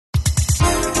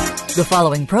The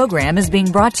following program is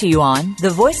being brought to you on the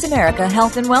Voice America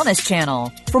Health and Wellness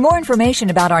Channel. For more information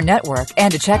about our network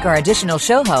and to check our additional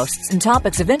show hosts and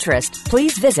topics of interest,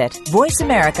 please visit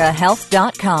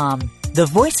voiceamericahealth.com. The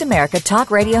Voice America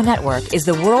Talk Radio Network is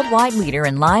the worldwide leader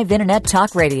in live Internet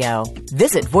talk radio.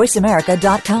 Visit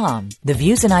voiceamerica.com. The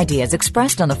views and ideas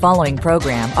expressed on the following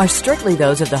program are strictly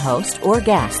those of the host or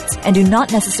guests and do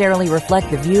not necessarily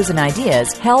reflect the views and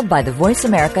ideas held by the Voice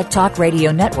America Talk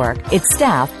Radio Network, its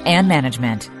staff, and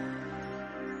management.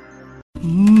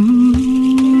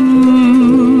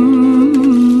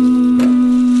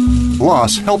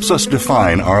 Loss helps us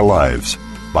define our lives.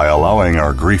 By allowing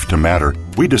our grief to matter,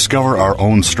 we discover our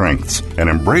own strengths and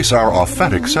embrace our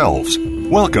authentic selves.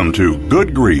 Welcome to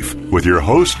Good Grief with your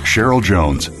host, Cheryl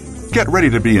Jones. Get ready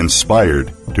to be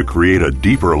inspired to create a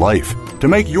deeper life, to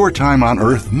make your time on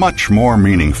Earth much more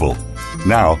meaningful.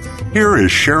 Now, here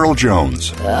is Cheryl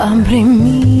Jones.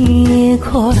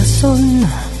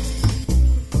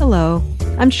 Hello,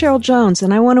 I'm Cheryl Jones,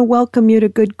 and I want to welcome you to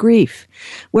Good Grief,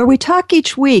 where we talk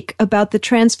each week about the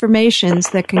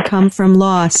transformations that can come from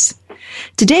loss.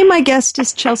 Today, my guest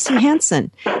is Chelsea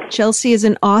Hansen. Chelsea is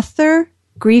an author,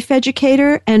 grief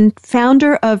educator, and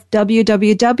founder of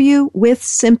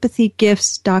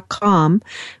www.withsympathygifts.com,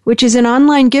 which is an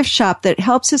online gift shop that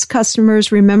helps its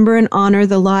customers remember and honor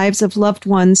the lives of loved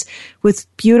ones with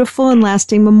beautiful and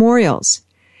lasting memorials.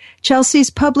 Chelsea's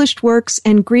published works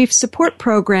and grief support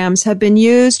programs have been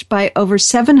used by over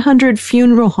 700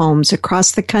 funeral homes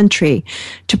across the country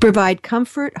to provide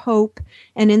comfort, hope,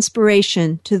 and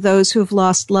inspiration to those who have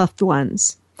lost loved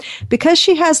ones. Because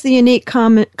she has the unique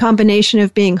combination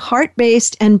of being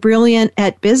heart-based and brilliant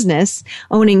at business,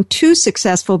 owning 2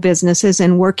 successful businesses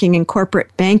and working in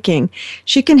corporate banking,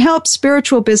 she can help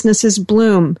spiritual businesses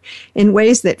bloom in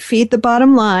ways that feed the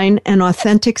bottom line and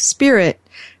authentic spirit,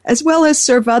 as well as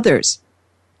serve others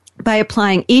by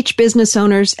applying each business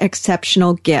owner's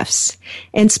exceptional gifts.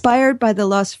 Inspired by the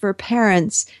loss of her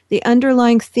parents, the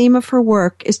underlying theme of her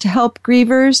work is to help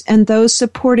grievers and those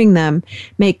supporting them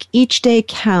make each day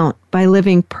count by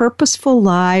living purposeful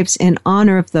lives in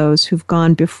honor of those who've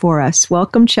gone before us.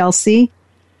 Welcome, Chelsea.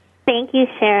 Thank you,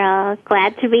 Cheryl.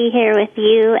 Glad to be here with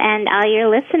you and all your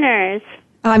listeners.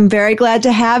 I'm very glad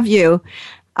to have you.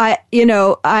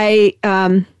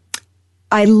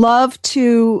 I love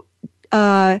to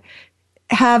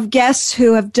have guests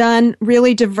who have done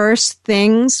really diverse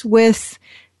things with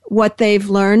what they've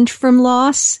learned from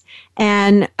loss.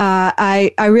 And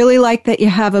I really like that you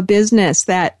have a business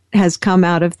that has come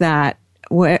out of that,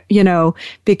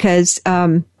 because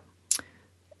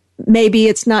maybe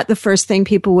it's not the first thing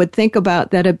people would think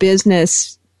about, that a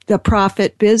business, the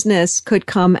profit business, could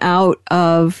come out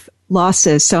of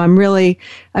losses. So I'm really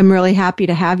happy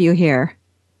to have you here.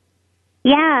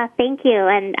 Yeah, thank you.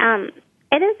 And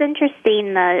it is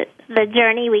interesting, the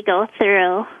journey we go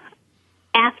through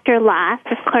after loss.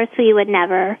 Of course, we would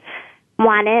never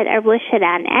want it or wish it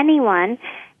on anyone.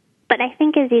 But I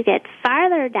think as you get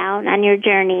farther down on your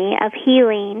journey of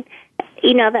healing,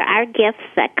 there are gifts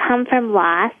that come from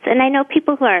loss. And I know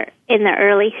people who are in the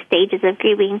early stages of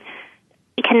grieving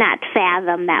cannot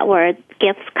fathom that word,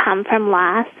 gifts come from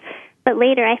loss. But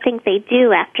later, I think they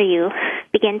do after you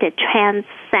begin to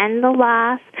transcend the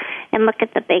loss and look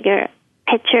at the bigger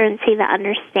picture and see the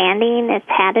understanding it's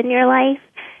had in your life.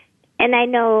 And I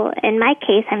know in my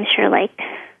case, I'm sure like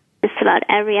just about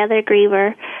every other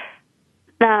griever,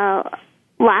 the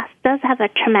loss does have a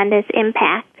tremendous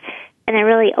impact, and it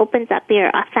really opens up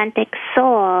your authentic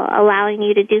soul, allowing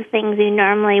you to do things you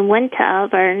normally wouldn't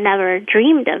have or never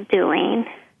dreamed of doing.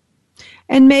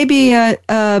 And maybe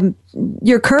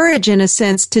your courage, in a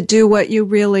sense, to do what you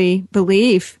really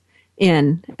believe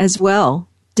in as well.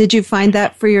 Did you find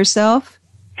that for yourself?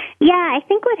 Yeah, I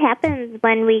think what happens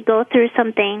when we go through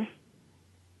something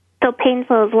so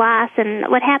painful as loss, and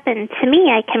what happened to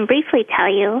me, I can briefly tell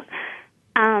you.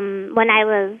 When I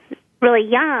was really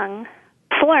young,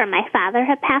 before my father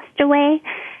had passed away,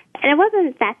 and it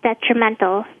wasn't that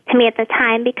detrimental to me at the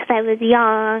time because I was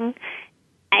young.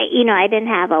 I didn't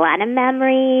have a lot of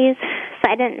memories, so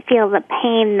I didn't feel the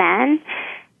pain then.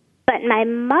 But my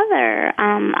mother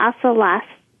also lost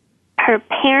her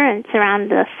parents around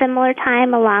a similar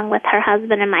time, along with her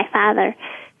husband and my father.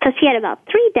 So she had about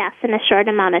 3 deaths in a short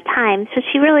amount of time. So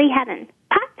she really hadn't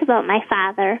talked about my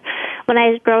father when I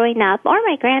was growing up, or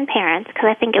my grandparents, because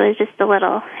I think it was just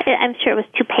I'm sure it was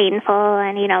too painful,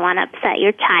 and you don't want to upset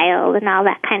your child and all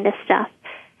that kind of stuff.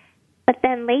 But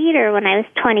then later, when I was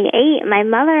 28, my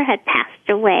mother had passed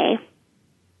away,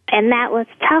 and that was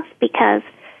tough because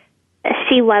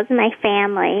she was my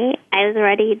family. I was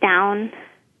already down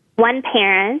one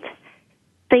parent,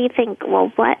 so you think, well,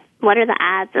 what what are the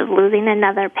odds of losing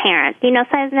another parent? So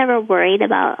I was never worried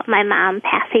about my mom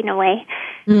passing away.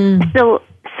 So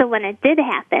when it did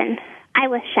happen, I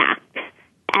was shocked,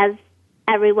 as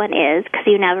everyone is, because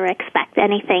you never expect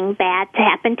anything bad to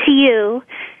happen to you.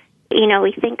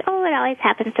 We think, oh, it always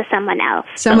happens to someone else.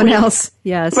 Someone else,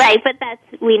 yes. Right, but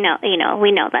we know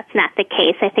that's not the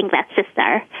case. I think that's just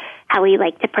how we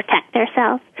like to protect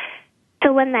ourselves.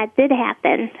 So when that did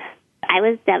happen, I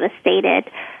was devastated,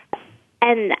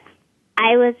 and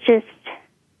I was just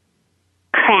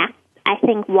cracked, I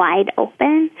think, wide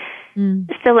open.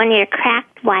 So when you're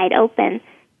cracked wide open,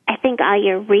 I think all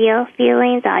your real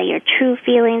feelings, all your true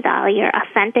feelings, all your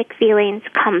authentic feelings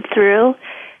come through,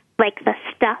 like the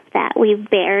stuff that we've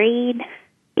buried.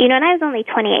 And I was only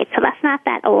 28, so that's not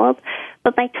that old.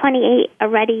 But by 28,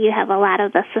 already you have a lot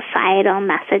of the societal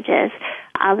messages,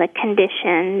 all the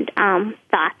conditioned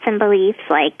thoughts and beliefs,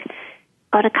 like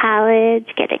go to college,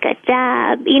 get a good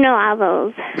job, all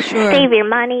those, sure. Save your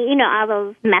money, all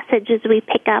those messages we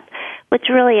pick up, which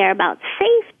really are about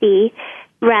safety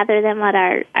rather than what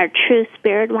our true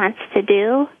spirit wants to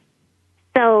do.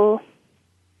 So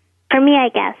for me, I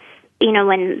guess,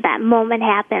 when that moment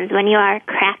happens, when you are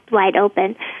cracked wide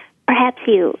open, perhaps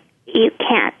you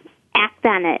can't act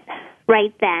on it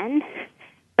right then.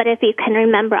 But if you can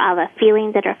remember all the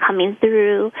feelings that are coming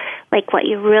through, like what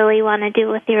you really want to do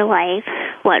with your life,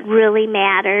 what really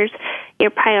matters, your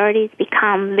priorities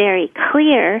become very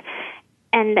clear.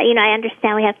 And, I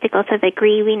understand we have to go through the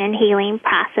grieving and healing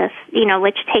process,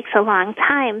 which takes a long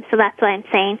time. So that's why I'm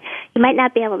saying you might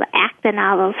not be able to act on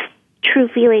all those true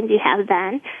feelings you have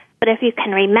then. But if you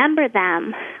can remember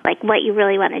them, like what you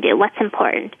really want to do, what's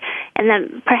important, and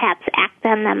then perhaps act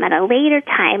on them at a later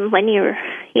time when you're,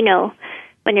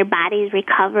 when your body's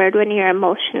recovered, when you're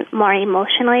more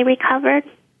emotionally recovered.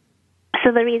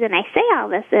 So the reason I say all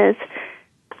this is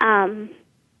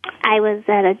I was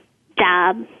at a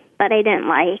job that I didn't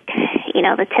like,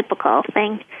 the typical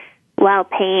thing,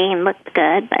 well-paying, looked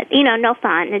good, but, no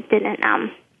fun. It didn't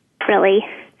really...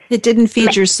 It didn't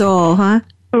feed your soul, huh?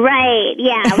 Right,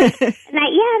 yeah.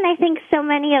 And I think so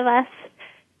many of us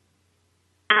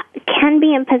can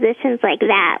be in positions like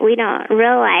that. We don't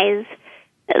realize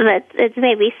that it's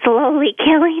maybe slowly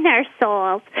killing our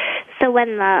souls. So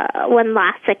when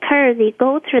loss occurs, you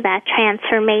go through that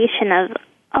transformation of,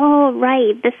 oh,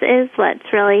 right, this is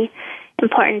what's really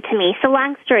important to me. So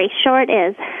long story short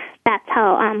is that's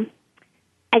how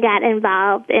I got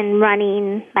involved in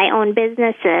running my own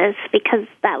businesses, because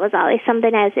that was always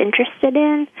something I was interested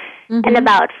in. And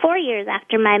about 4 years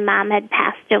after my mom had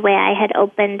passed away, I had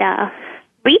opened a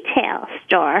retail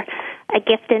store, a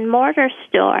gift and mortar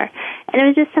store. And it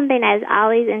was just something I was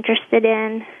always interested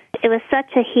in. It was such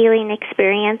a healing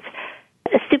experience.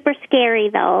 Super scary,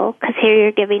 though, because here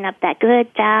you're giving up that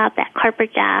good job, that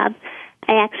corporate job.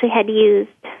 I actually had used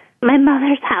my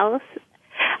mother's house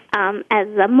as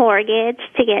a mortgage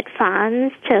to get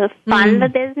funds to fund the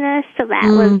business, so that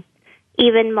was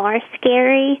even more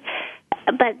scary.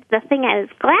 But the thing I was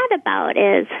glad about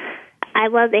is I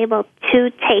was able to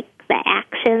take the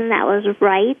action that was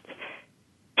right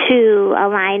to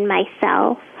align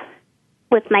myself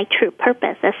with my true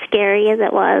purpose, as scary as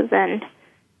it was, and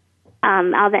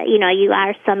all that, you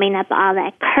are summing up all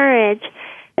that courage.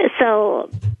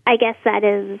 So I guess that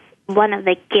is one of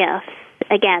the gifts,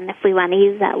 again, if we want to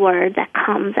use that word, that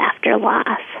comes after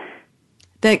loss.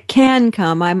 That can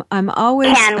come. I'm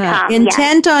always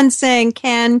intent on saying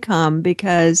can come,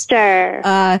 because sure.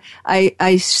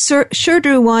 I sure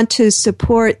do want to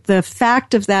support the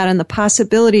fact of that and the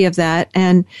possibility of that,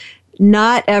 and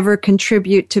not ever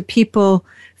contribute to people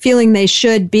feeling they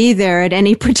should be there at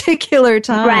any particular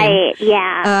time. Right,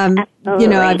 yeah.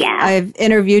 Absolutely, I've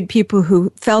interviewed people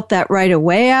who felt that right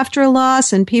away after a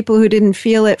loss, and people who didn't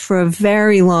feel it for a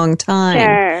very long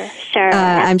time. Sure.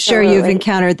 I'm sure you've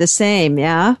encountered the same,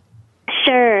 yeah?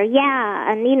 Sure,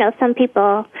 yeah. And, some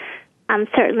people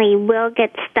certainly will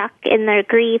get stuck in their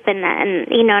grief, and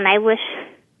I wish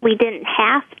we didn't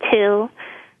have to.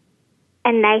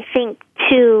 And I think,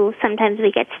 too, sometimes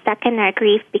we get stuck in our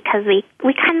grief because we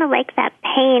kind of like that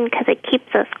pain because it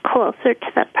keeps us closer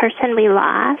to the person we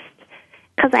lost.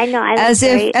 Because I know as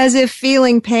if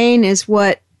feeling pain is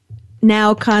what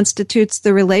now constitutes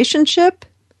the relationship?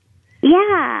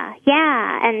 Yeah.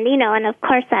 And, and of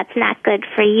course that's not good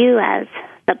for you as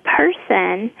the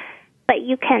person, but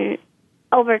you can,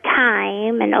 over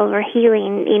time and over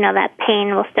healing, that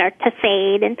pain will start to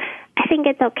fade. And I think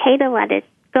it's okay to let it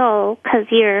go, because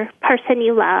your person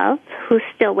you love, who's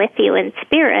still with you in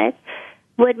spirit,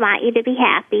 would want you to be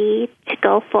happy, to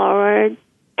go forward,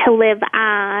 to live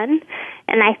on.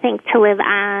 And I think to live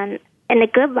on in a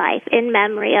good life, in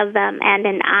memory of them and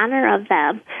in honor of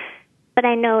them. But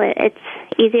I know it's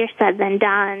easier said than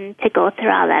done to go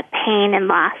through all that pain and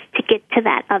loss to get to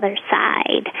that other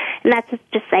side. And that's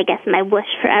just, I guess, my wish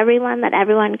for everyone, that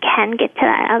everyone can get to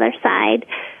that other side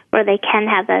where they can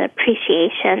have that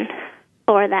appreciation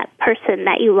for that person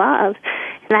that you love,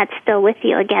 and that's still with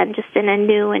you again, just in a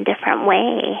new and different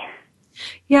way.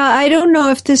 Yeah, I don't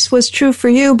know if this was true for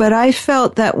you, but I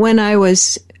felt that when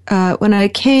I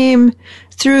came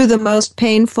through the most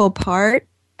painful part,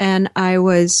 and I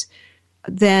was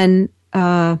then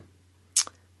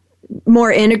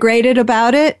more integrated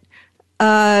about it,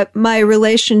 my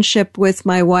relationship with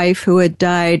my wife who had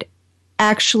died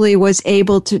actually was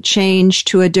able to change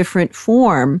to a different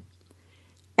form.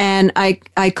 And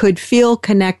I could feel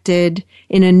connected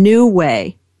in a new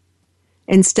way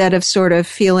instead of sort of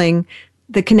feeling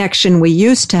the connection we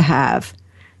used to have.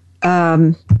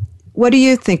 What do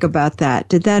you think about that?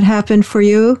 Did that happen for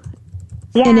you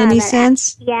in any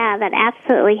sense? Yeah, that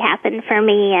absolutely happened for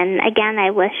me. And again, I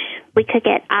wish we could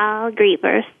get all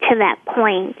grievers to that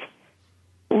point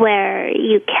where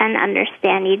you can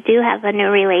understand you do have a new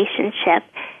relationship.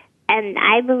 And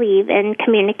I believe in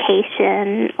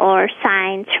communication or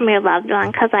signs from your loved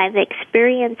one because I've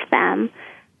experienced them,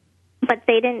 but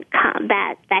they didn't come.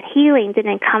 That healing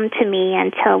didn't come to me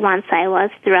until once I was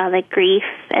through all the grief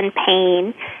and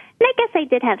pain. And I guess I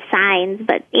did have signs,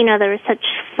 but there was such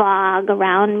fog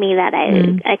around me that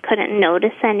I couldn't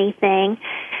notice anything.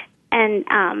 And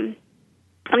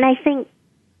I think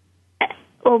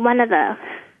one of the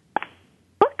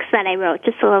books that I wrote,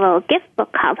 just a little gift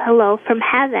book called Hello from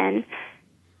Heaven,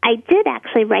 I did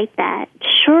actually write that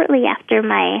shortly after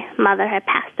my mother had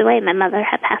passed away. My mother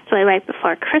had passed away right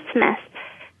before Christmas.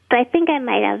 So I think I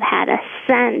might have had a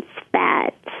sense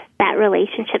that that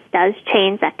relationship does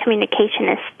change, that communication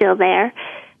is still there.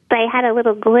 So I had a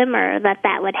little glimmer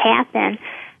that would happen.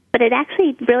 But it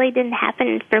actually really didn't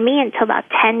happen for me until about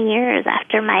 10 years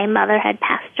after my mother had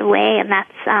passed away, and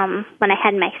that's when I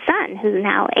had my son, who's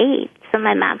now 8. So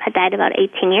my mom had died about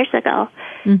 18 years ago.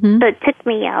 Mm-hmm. So it took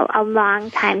me a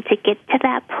long time to get to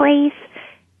that place.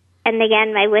 And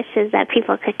again, my wish is that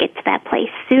people could get to that place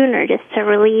sooner just to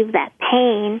relieve that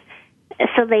pain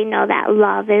so they know that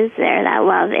love is there, that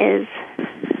love is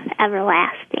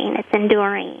everlasting, it's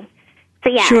enduring. So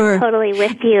yeah, sure. I'm totally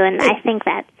with you, and I think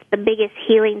that's the biggest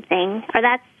healing thing, or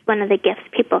that's one of the gifts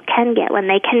people can get when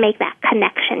they can make that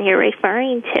connection you're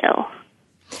referring to.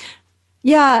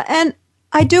 Yeah, and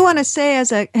I do want to say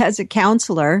as a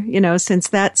counselor, since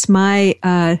that's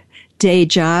my day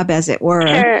job, as it were,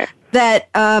 sure. that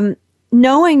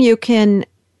knowing you can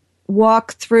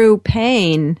walk through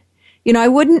pain, I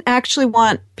wouldn't actually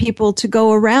want people to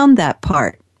go around that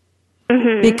part.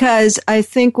 Mm-hmm. Because I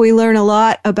think we learn a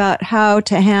lot about how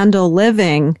to handle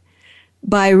living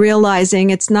by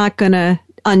realizing it's not going to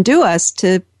undo us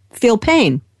to feel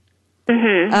pain.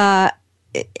 Mm-hmm.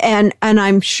 And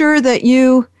I'm sure that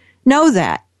you know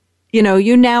that.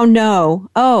 You now know,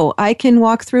 I can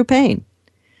walk through pain.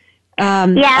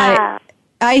 Yeah.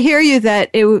 I hear you that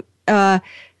it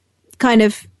kind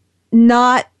of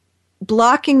not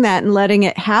blocking that and letting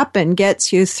it happen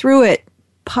gets you through it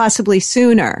possibly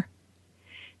sooner.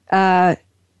 But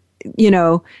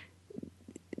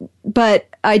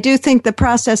I do think the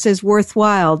process is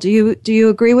worthwhile. Do you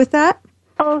agree with that?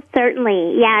 Oh,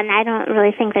 certainly. Yeah, and I don't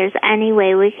really think there's any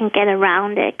way we can get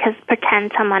around it, because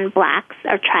pretend someone blocks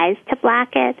or tries to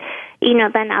block it,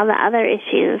 then all the other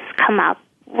issues come up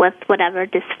with whatever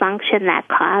dysfunction that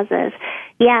causes.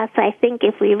 Yeah, so I think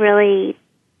if we really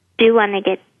do want to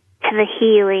get to the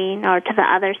healing or to the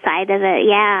other side of it,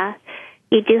 yeah,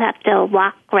 you do have to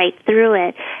walk right through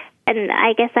it. And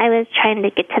I guess I was trying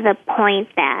to get to the point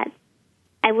that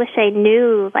I wish I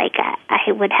knew, like,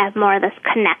 I would have more of this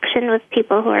connection with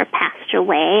people who are passed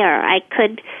away, or I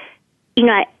could,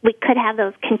 we could have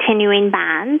those continuing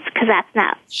bonds, because that's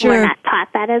not, sure. We're not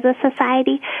taught that as a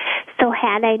society. So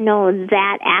had I known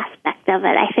that aspect of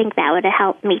it, I think that would have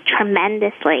helped me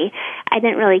tremendously. I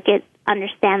didn't really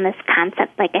understand this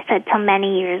concept, like I said, till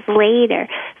many years later.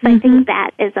 So I think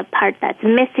that is a part that's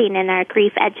missing in our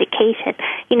grief education.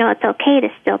 It's okay to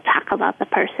still talk about the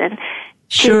person.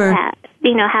 Sure.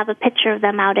 Have a picture of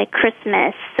them out at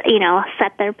Christmas,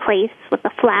 set their place with a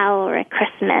flower at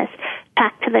Christmas,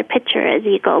 talk to their picture as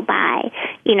you go by,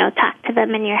 talk to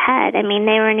them in your head. I mean,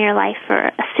 they were in your life for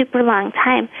a super long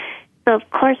time. So, of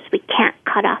course, we can't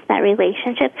cut off that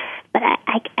relationship, but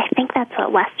I think that's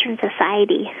what Western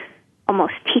society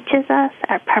almost teaches us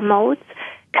or promotes,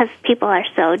 because people are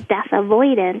so death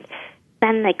avoidant.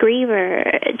 Then the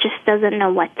griever just doesn't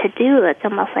know what to do. It's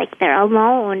almost like they're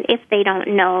alone if they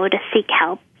don't know to seek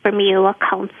help from you, a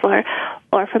counselor,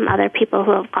 or from other people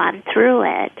who have gone through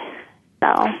it.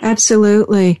 So.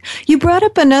 Absolutely. You brought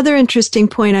up another interesting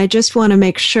point I just want to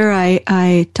make sure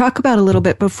I talk about a little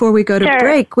bit before we go to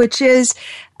break, which is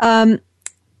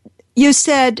you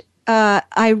said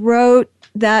I wrote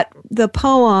the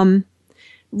poem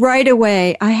right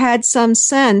away. I had some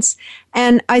sense.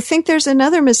 And I think there's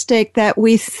another mistake that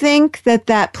we think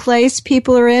that place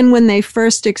people are in when they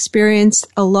first experience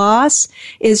a loss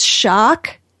is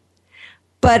shock.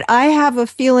 But I have a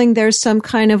feeling there's some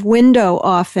kind of window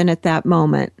often at that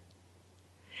moment.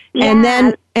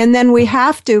 Yeah. And then we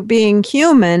have to, being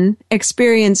human,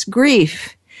 experience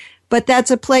grief. But that's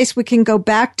a place we can go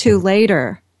back to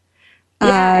later.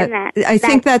 Yeah, I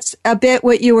think that's a bit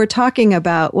what you were talking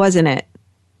about, wasn't it?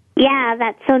 Yeah,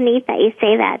 that's so neat that you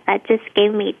say that. That just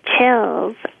gave me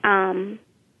chills.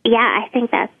 Yeah, I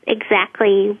think that's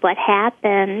exactly what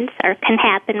happens or can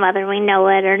happen whether we know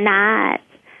it or not.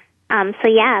 So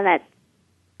yeah,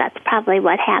 that's probably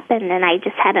what happened, and I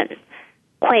just hadn't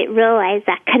quite realized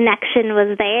that connection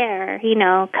was there,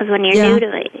 because when you're new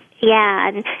to it,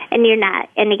 and you're not,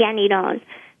 and again, you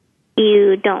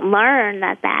don't learn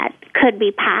that could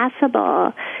be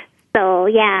possible. So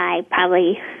yeah, I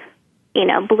probably,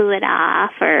 blew it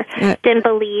off or didn't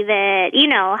believe it. You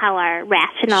know how our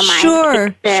rational mind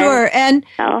kicks in. Sure. And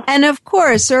of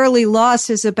course, early loss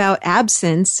is about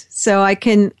absence. So I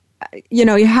can,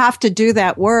 you have to do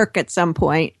that work at some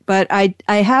point. But I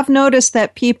have noticed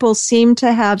that people seem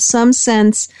to have some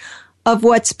sense of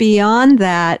what's beyond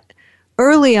that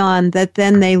early on that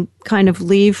then they kind of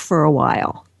leave for a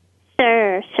while.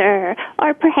 Sure.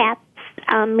 Or perhaps,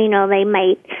 they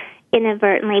might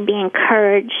inadvertently be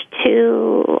encouraged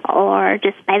to, or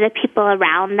just by the people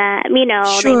around them, they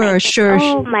might think,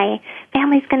 oh, my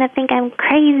family's going to think I'm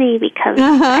crazy because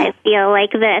I feel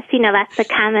like this. That's the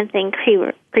common thing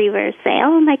grievers say,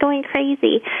 oh, am I going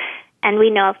crazy? And we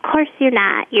know, of course, you're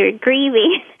not. You're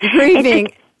grieving.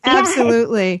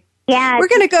 Absolutely. Yeah. We're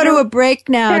going to go to a break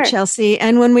now, Chelsea.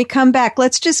 And when we come back,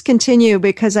 let's just continue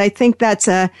because I think that's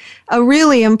a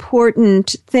really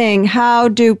important thing. How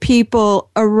do people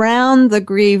around the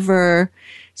griever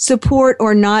support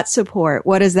or not support?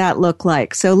 What does that look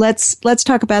like? So let's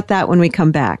talk about that when we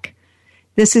come back.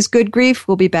 This is Good Grief.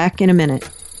 We'll be back in a minute.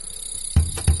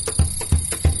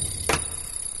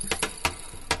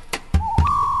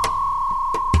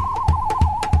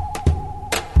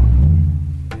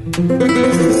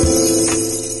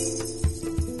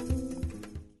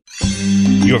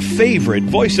 Your favorite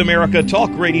Voice America Talk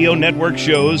Radio Network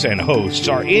shows and hosts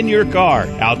are in your car,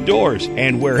 outdoors,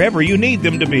 and wherever you need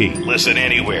them to be. Listen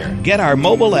anywhere. Get our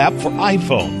mobile app for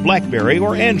iPhone, BlackBerry,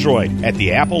 or Android at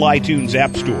the Apple iTunes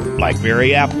App Store,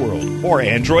 BlackBerry App World, or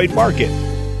Android Market.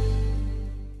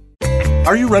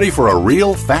 Are you ready for a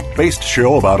real, fact-based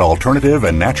show about alternative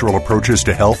and natural approaches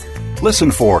to health?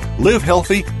 Listen for Live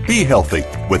Healthy, Be Healthy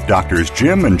with Drs.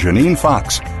 Jim and Janine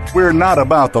Fox. We're not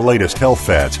about the latest health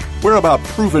fads. We're about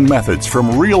proven methods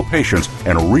from real patients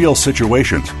and real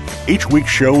situations. Each week's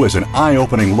show is an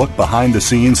eye-opening look behind the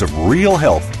scenes of real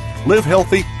health. Live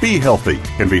Healthy, Be Healthy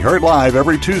can be heard live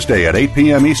every Tuesday at 8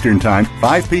 p.m. Eastern Time,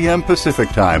 5 p.m. Pacific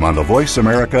Time on the Voice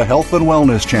America Health and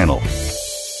Wellness Channel.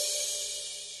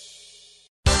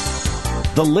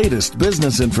 The latest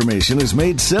business information is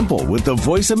made simple with the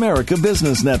Voice America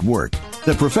Business Network.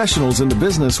 The professionals in the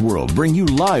business world bring you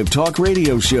live talk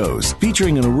radio shows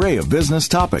featuring an array of business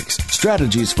topics,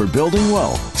 strategies for building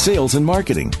wealth, sales and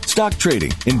marketing, stock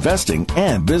trading, investing,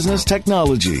 and business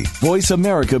technology. Voice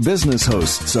America Business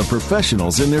hosts are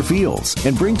professionals in their fields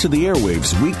and bring to the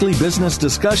airwaves weekly business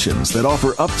discussions that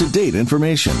offer up-to-date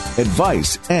information,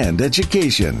 advice, and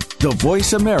education. The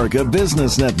Voice America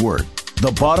Business Network.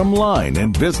 The bottom line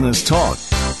in business talk.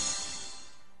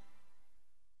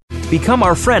 Become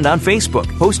our friend on Facebook.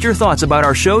 Post your thoughts about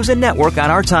our shows and network on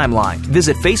our timeline.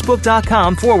 Visit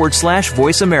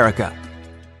Facebook.com/Voice America.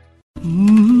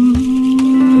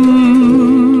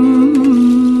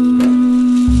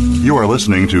 You are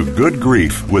listening to Good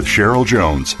Grief with Cheryl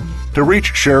Jones. To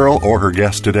reach Cheryl or her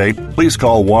guest today, please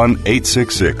call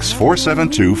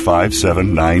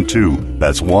 1-866-472-5792.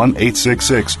 That's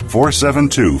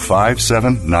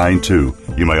 1-866-472-5792.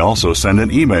 You may also send an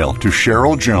email to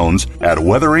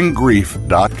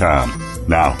CherylJones@weatheringgrief.com.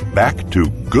 Now, back to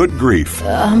Good Grief.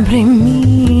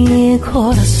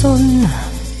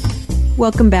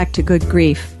 Welcome back to Good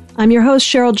Grief. I'm your host,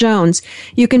 Cheryl Jones.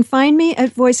 You can find me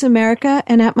at Voice America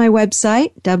and at my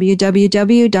website,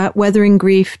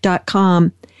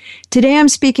 www.weatheringgrief.com. Today I'm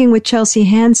speaking with Chelsea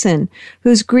Hansen,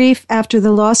 whose grief after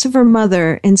the loss of her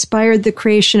mother inspired the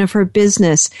creation of her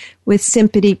business with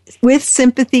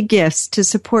sympathy gifts to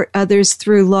support others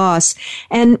through loss.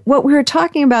 And what we were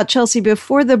talking about, Chelsea,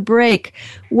 before the break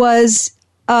was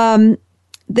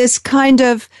this kind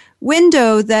of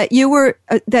window that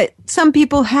that some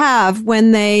people have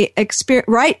when they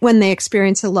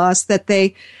experience a loss that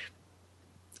they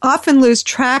often lose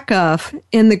track of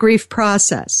in the grief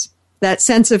process. That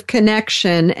sense of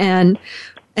connection and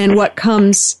what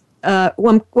comes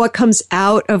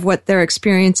out of what they're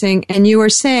experiencing. And you were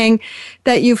saying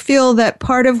that you feel that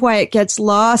part of why it gets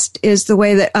lost is the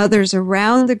way that others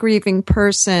around the grieving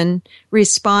person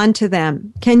respond to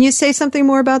them. Can you say something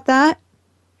more about that?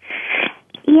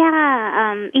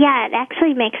 Yeah, it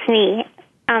actually makes me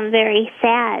very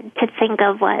sad to think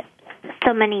of what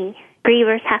so many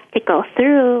grievers have to go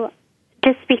through,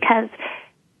 just because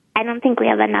I don't think we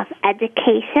have enough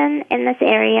education in this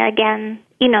area. Again,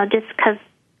 just because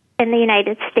in the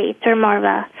United States we're more of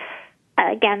a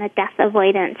death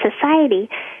avoidant society.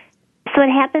 So what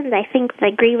happens, I think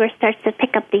the griever starts to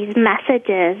pick up these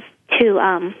messages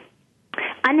to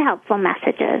unhelpful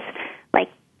messages, like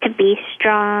to be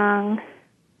strong,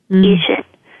 you should,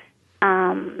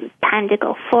 time to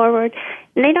go forward.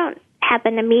 And they don't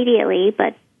happen immediately,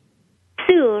 but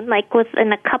soon, like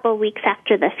within a couple weeks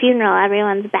after the funeral,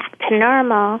 everyone's back to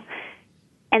normal,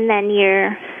 and then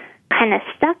you're kind of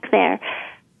stuck there.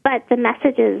 But the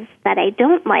messages that I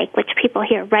don't like, which people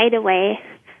hear right away,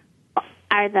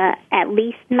 are the at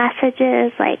least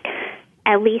messages, like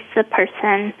at least the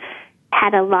person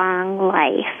had a long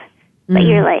life. But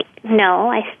you're like,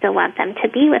 no, I still want them to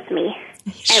be with me.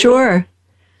 Sure.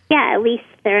 At least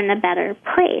they're in a better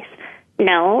place.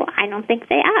 No, I don't think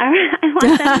they are. I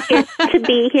want them to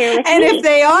be here with me. And if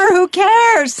they are, who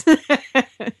cares?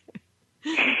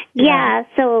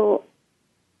 So,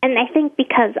 and I think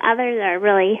because others are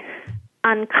really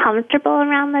uncomfortable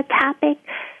around the topic,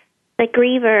 the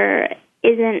griever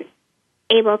isn't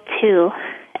able to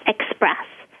express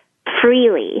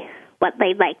freely what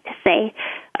they'd like to say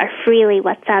or freely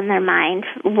what's on their mind,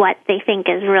 what they think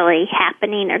is really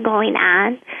happening or going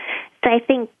on. So I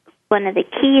think one of the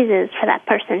keys is for that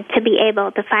person to be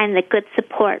able to find the good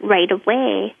support right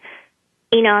away.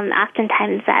 And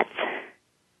oftentimes that's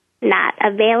not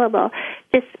available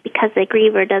just because the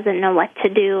griever doesn't know what to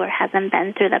do or hasn't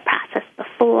been through the process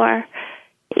before.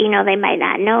 They might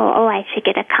not know, I should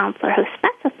get a counselor who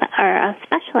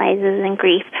specializes in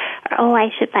grief, or, I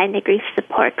should find a grief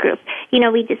support group.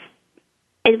 We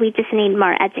just need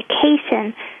more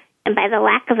education. And by the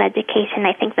lack of education,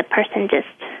 I think the person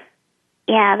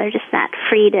they're just not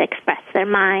free to express their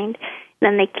mind.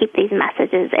 Then they keep these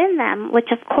messages in them,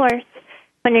 which, of course,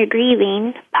 when you're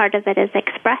grieving, part of it is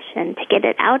expression, to get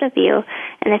it out of you.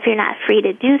 And if you're not free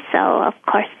to do so, of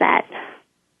course, that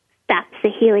stops the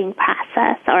healing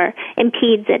process or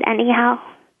impedes it anyhow.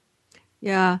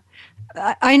 Yeah.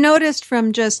 I noticed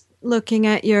from just looking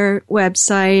at your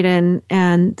website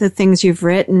and the things you've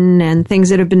written and things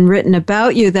that have been written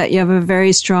about you that you have a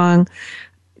very strong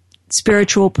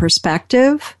spiritual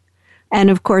perspective. And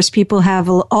of course, people have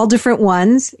all different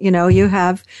ones. You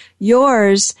have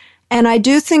yours. And I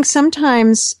do think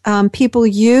sometimes people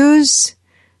use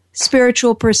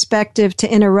spiritual perspective to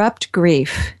interrupt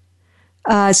grief.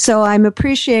 So I'm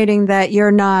appreciating that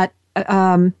you're not,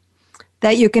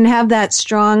 that you can have that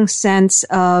strong sense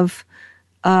of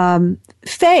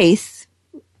faith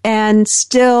and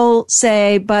still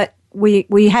say, but we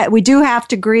do have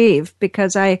to grieve,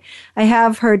 because I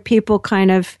have heard people kind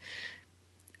of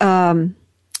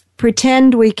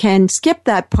pretend we can skip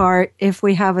that part if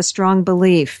we have a strong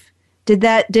belief. Did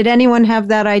anyone have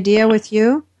that idea with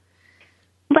you?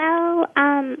 Well,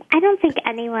 I don't think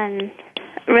anyone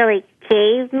really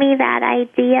gave me that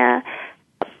idea,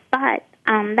 but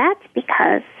that's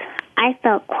because I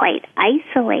felt quite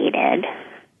isolated,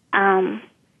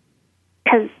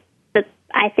 because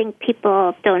I think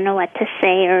people don't know what to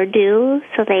say or do,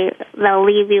 so they'll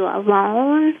leave you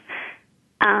alone.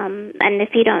 And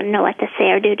if you don't know what to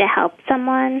say or do to help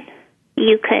someone,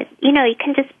 you can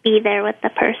just be there with the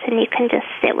person. You can just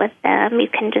sit with them. You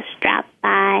can just drop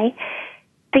by.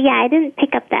 So I didn't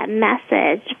pick up that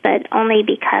message, but only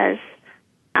because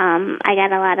I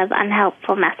got a lot of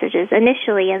unhelpful messages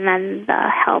initially, and then the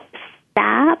help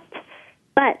stopped.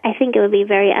 But I think it would be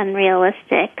very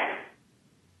unrealistic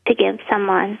to give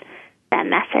someone that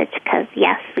message, because,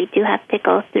 yes, we do have to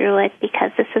go through it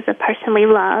because this is a person we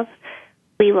love.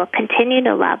 We will continue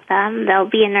to love them. They'll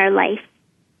be in our life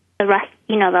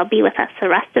they'll be with us the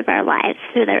rest of our lives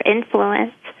through their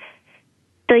influence.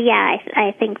 So,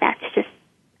 I think that's just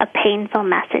a painful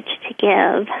message to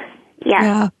give.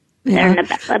 Yeah. They're in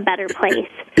a better place.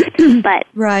 But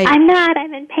right. I'm not.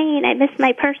 I'm in pain. I miss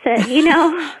my person, you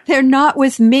know. They're not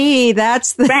with me.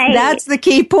 That's the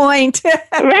key point.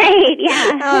 Right,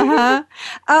 yeah.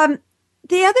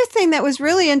 The other thing that was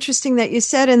really interesting that you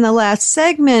said in the last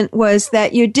segment was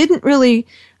that you didn't really,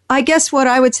 I guess what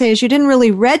I would say is you didn't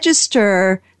really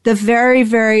register the very,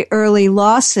 very early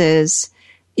losses.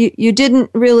 You didn't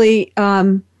really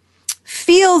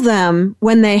feel them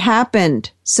when they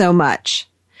happened so much.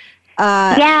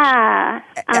 And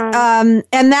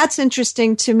that's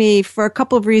interesting to me for a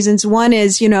couple of reasons. One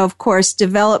is, of course,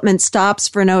 development stops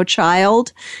for no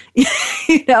child.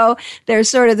 There's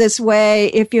sort of this way,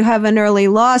 if you have an early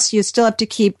loss, you still have to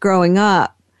keep growing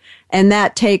up. And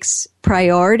that takes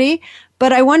priority.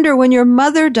 But I wonder, when your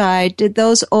mother died, did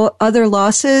those other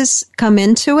losses come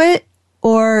into it?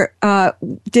 Or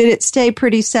did it stay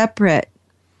pretty separate?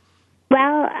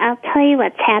 Well, I'll tell you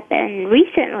what's happened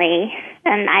recently,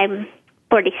 and I'm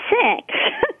 46,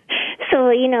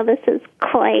 so, this is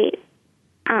quite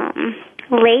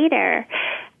later.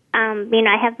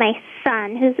 I have my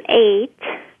son who's 8,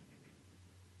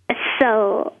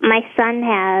 so my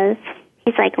son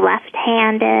he's like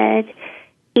left-handed.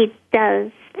 He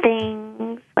does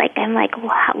things like, I'm like,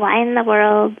 why in the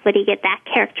world would he get that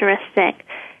characteristic?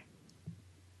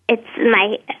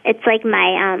 It's like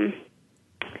my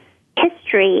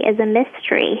history is a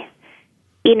mystery,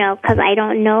 because I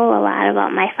don't know a lot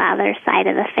about my father's side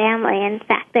of the family. In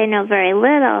fact, I know very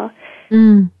little.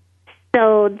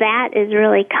 So that is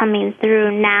really coming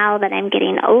through now that I'm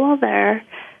getting older.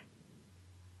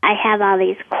 I have all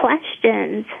these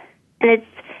questions, and it's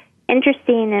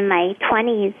interesting. In my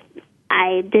 20s,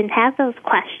 I didn't have those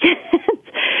questions.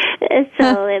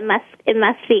 So it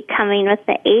must be coming with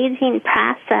the aging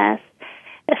process.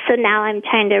 So now I'm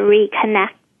trying to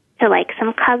reconnect to like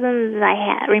some cousins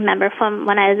I remember from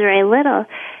when I was very little,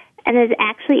 and it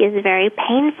actually is very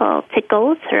painful to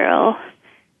go through,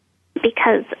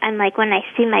 because I'm like, when I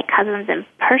see my cousins in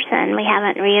person, we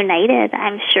haven't reunited,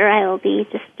 I'm sure I will be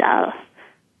just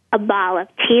a ball of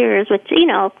tears, which,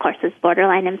 of course is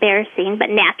borderline embarrassing, but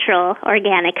natural,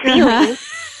 organic feelings.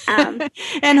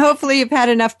 And hopefully you've had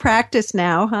enough practice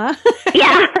now, huh?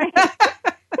 Yeah.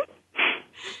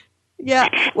 Yeah.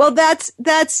 Well, that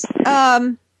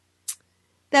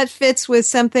fits with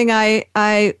something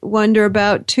I wonder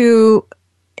about too,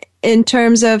 in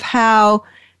terms of how,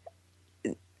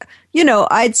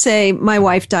 I'd say my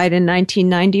wife died in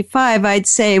 1995. I'd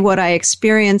say what I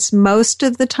experience most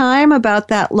of the time about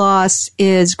that loss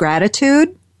is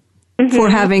gratitude for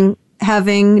having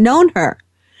known her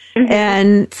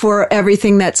and for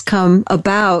everything that's come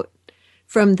about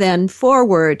from then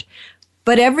forward.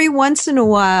 But every once in a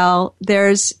while,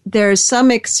 there's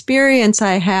some experience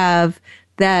I have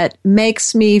that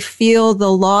makes me feel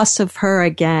the loss of her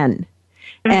again.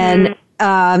 And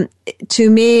to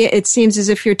me, it seems as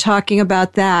if you're talking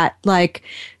about that, like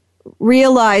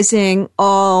realizing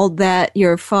all that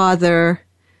your father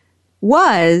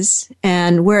was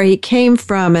and where he came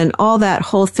from and all that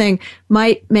whole thing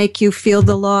might make you feel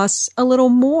the loss a little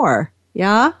more.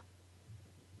 Yeah?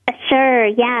 Sure,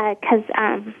 yeah, because,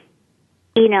 as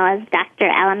Dr.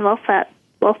 Alan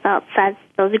Wolfelt says,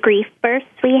 those grief bursts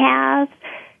we have,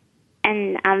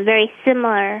 and very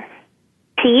similar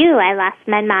to you, I lost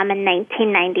my mom in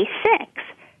 1996.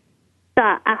 So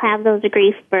I'll have those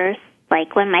grief bursts,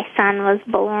 like when my son was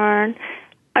born,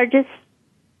 or just,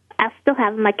 I'll still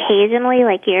have them occasionally,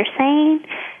 like you're saying,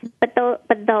 but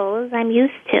those I'm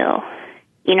used to.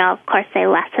 Of course, they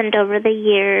lessened over the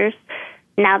years.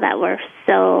 Now that we're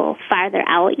so farther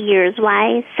out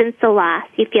years-wise since the loss,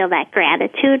 you feel that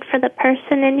gratitude for the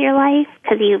person in your life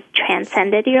because you've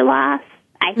transcended your loss,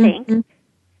 I think. Mm-hmm.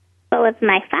 But with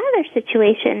my father's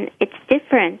situation, it's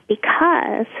different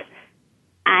because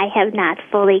I have not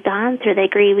fully gone through the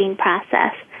grieving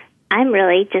process. I'm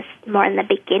really just more in the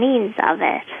beginnings of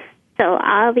it. So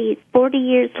all these 40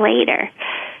 years later,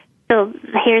 so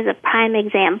here's a prime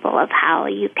example of how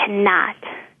you cannot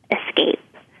escape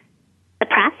the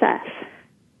process,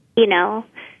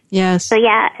 Yes. So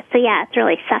yeah, it's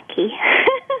really sucky.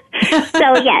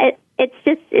 So yeah,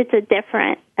 it's a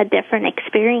different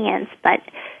experience, but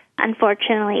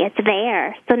unfortunately it's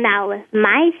there. So now with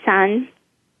my son,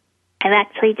 I've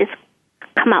actually just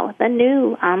come out with a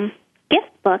new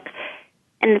gift book,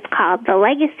 and it's called The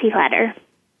Legacy Letter.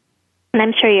 And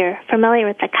I'm sure you're familiar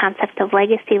with the concept of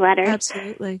legacy letters.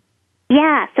 Absolutely.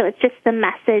 Yeah, so it's just the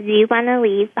message you want to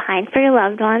leave behind for your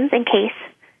loved ones in case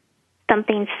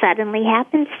something suddenly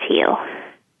happens to you.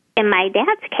 In my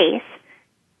dad's case,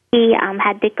 he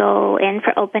had to go in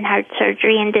for open heart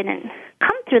surgery and didn't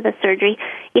come through the surgery.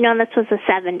 And this was the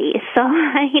 70s. So,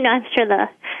 I'm sure the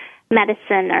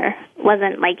medicine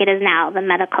wasn't like it is now, the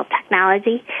medical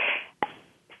technology.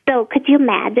 So could you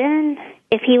imagine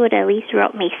if he would at least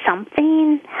wrote me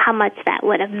something, how much that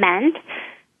would have meant?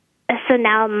 So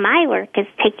now my work is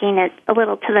taking it a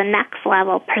little to the next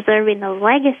level, preserving those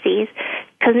legacies,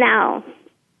 because now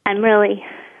I'm really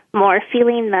more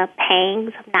feeling the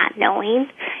pangs of not knowing.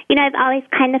 I've always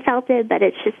kind of felt it, but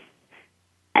it's just,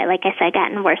 like I said,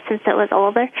 gotten worse since it was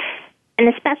older. And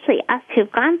especially us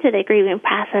who've gone through the grieving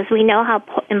process, we know how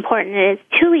important it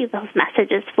is to leave those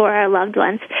messages for our loved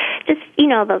ones. Just,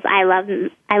 those I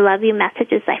love you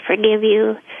messages, I forgive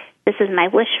you, this is my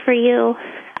wish for you,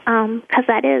 because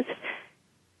that is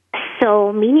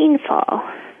so meaningful.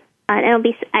 And it'll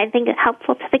be, I think,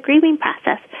 helpful to the grieving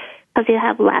process, because you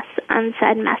have less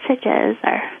unsaid messages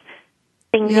or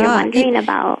things you're wondering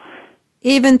about.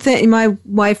 Even my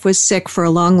wife was sick for a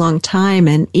long, long time,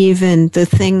 and even the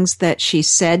things that she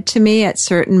said to me at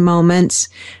certain moments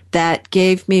that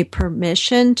gave me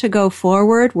permission to go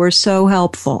forward were so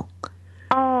helpful.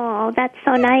 Oh, that's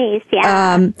so nice.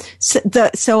 Yeah.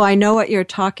 So I know what you're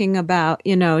talking about.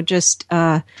 Just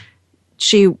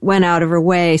she went out of her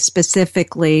way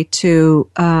specifically to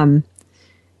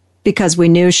because we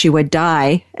knew she would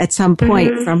die at some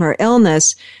point from her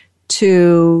illness,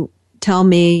 to tell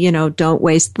me, don't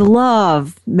waste the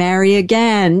love, marry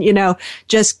again,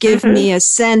 just give me a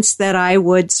sense that I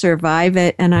would survive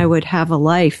it and I would have a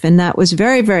life. And that was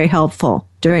very, very helpful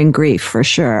during grief, for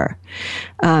sure.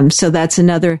 So that's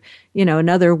another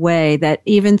way that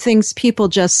even things people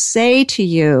just say to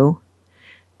you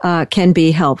can be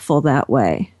helpful that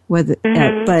way. But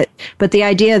the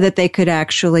idea that they could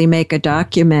actually make a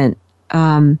document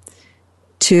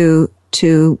to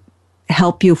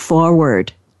help you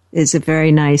forward is a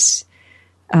very nice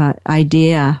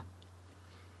idea.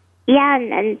 Yeah,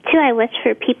 and too, I wish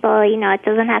for people, it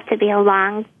doesn't have to be a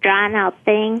long, drawn-out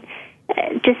thing.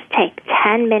 Just take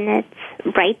 10 minutes,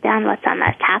 write down what's on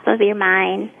the top of your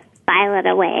mind, file it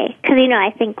away. Because,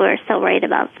 I think we're so worried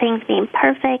about things being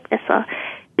perfect. This will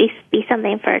be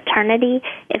something for eternity.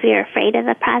 If you're afraid of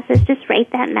the process, just write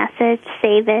that message,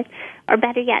 save it, or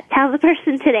better yet, tell the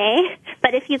person today.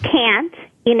 But if you can't,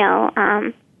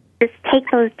 just take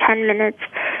those 10 minutes,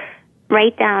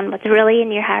 write down what's really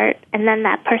in your heart, and then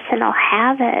that person will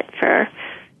have it for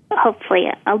hopefully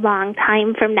a long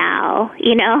time from now,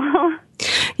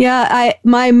 Yeah,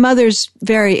 my mother's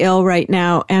very ill right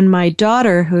now, and my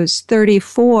daughter, who's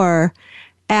 34,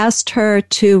 asked her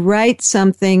to write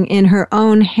something in her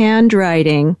own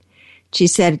handwriting. She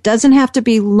said, it doesn't have to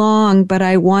be long, but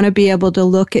I want to be able to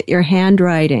look at your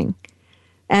handwriting.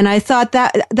 And I thought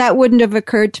that wouldn't have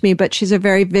occurred to me, but she's a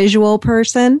very visual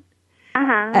person.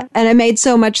 And it made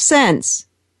so much sense.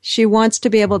 She wants to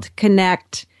be able to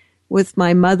connect with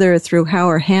my mother through how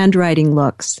her handwriting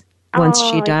looks once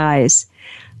she dies.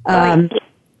 That's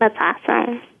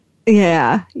awesome.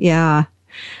 Yeah.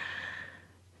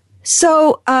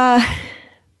 So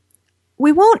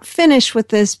we won't finish with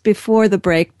this before the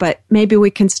break, but maybe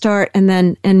we can start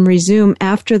and resume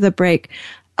after the break.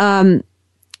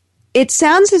 It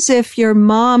sounds as if your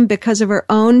mom, because of her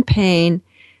own pain,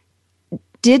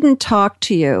 didn't talk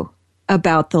to you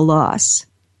about the loss.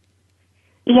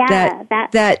 Yeah,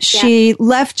 that she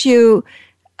left you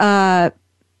a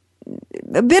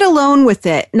bit alone with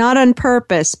it, not on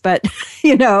purpose, but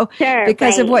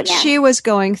because of what she was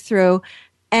going through.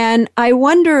 And I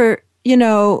wonder,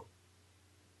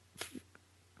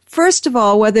 first of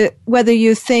all, whether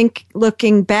you think,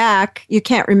 looking back, you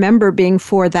can't remember being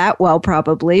 4 that well,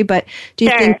 probably, but do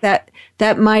you think that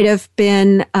might have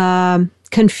been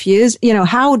confused?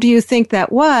 How do you think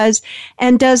that was?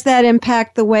 And does that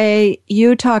impact the way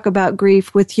you talk about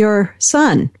grief with your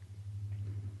son?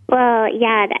 Well,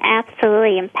 yeah, it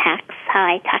absolutely impacts how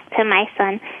I talk to my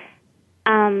son.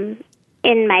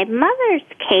 In my mother's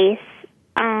case,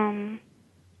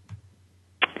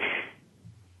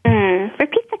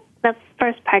 repeat the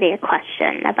first part of your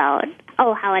question about,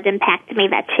 how it impacted me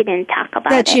that she didn't talk about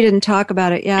it. That she didn't talk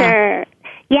about it, yeah. Sure.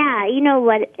 Yeah, you know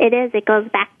what it is? It goes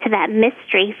back to that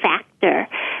mystery factor.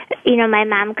 My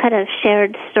mom could have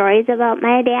shared stories about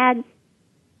my dad,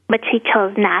 but she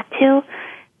chose not to.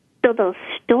 So those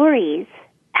stories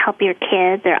help your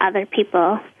kids or other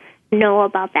people know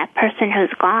about that person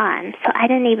who's gone. So I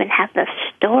didn't even have the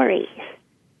stories.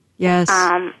 Yes.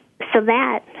 So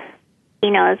that,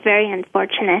 is very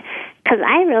unfortunate, because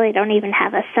I really don't even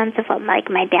have a sense of what,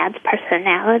 my dad's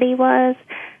personality was.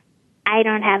 I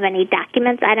don't have any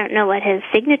documents. I don't know what his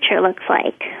signature looks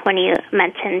like when you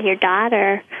mentioned your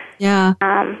daughter. Yeah.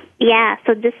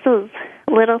 So just those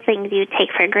little things you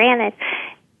take for granted.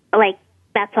 Like,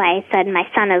 that's why I said my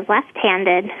son is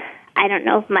left-handed. I don't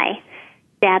know if my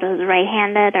dad was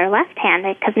right-handed or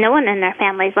left-handed, because no one in their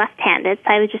family is left-handed,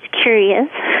 so I was just curious.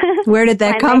 Where did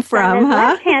that come from, huh?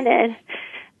 Left-handed.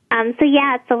 So,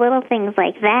 yeah, it's the little things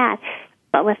like that.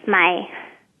 But with my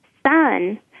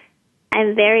son,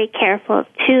 I'm very careful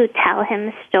to tell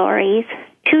him stories,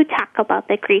 to talk about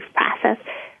the grief process.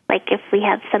 Like if we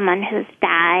have someone who's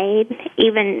died,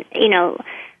 even,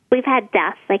 we've had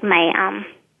deaths, like my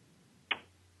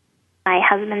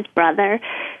husband's brother,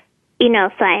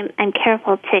 so I'm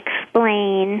careful to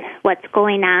explain what's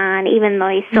going on, even though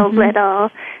he's so little.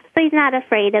 So he's not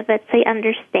afraid of it, so he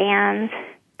understands.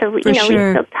 So, we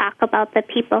still talk about the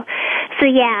people. So,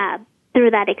 yeah,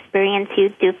 through that experience, you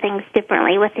do things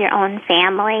differently with your own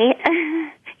family.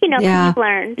 You've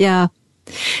learned. Yeah.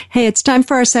 Hey, it's time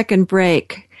for our second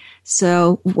break.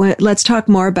 So let's talk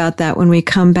more about that when we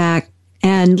come back.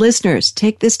 And listeners,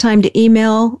 take this time to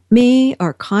email me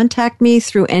or contact me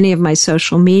through any of my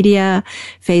social media,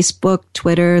 Facebook,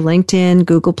 Twitter, LinkedIn,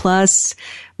 Google+.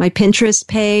 My Pinterest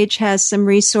page has some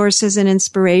resources and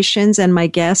inspirations, and my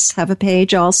guests have a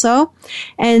page also.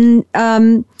 And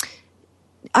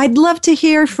I'd love to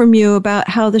hear from you about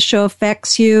how the show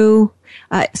affects you.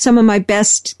 Some of my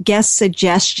best guest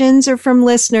suggestions are from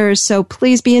listeners, so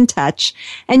please be in touch.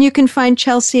 And you can find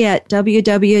Chelsea at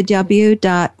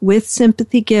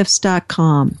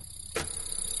www.withsympathygifts.com.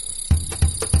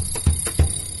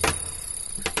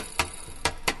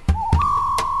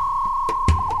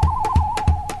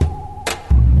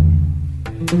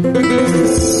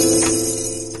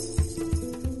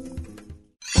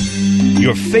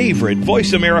 Your favorite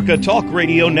Voice America Talk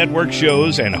Radio Network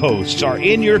shows and hosts are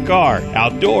in your car,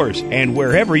 outdoors, and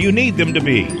wherever you need them to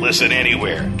be. Listen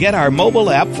anywhere. Get our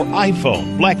mobile app for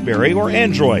iPhone, BlackBerry, or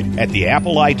Android at the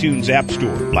Apple iTunes App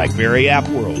Store, BlackBerry App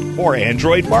World, or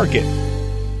Android Market.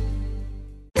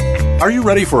 Are you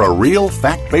ready for a real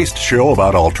fact-based show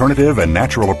about alternative and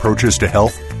natural approaches to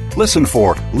health? Listen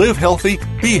for Live Healthy,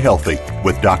 Be Healthy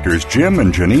with Doctors Jim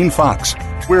and Janine Fox.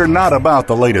 We're not about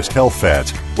the latest health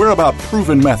fads. We're about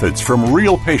proven methods from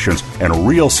real patients and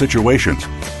real situations.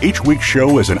 Each week's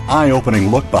show is an eye-opening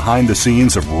look behind the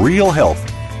scenes of real health.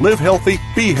 Live Healthy,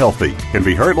 Be Healthy can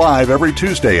be heard live every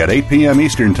Tuesday at 8 p.m.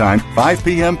 Eastern Time, 5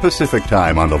 p.m. Pacific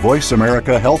Time on the Voice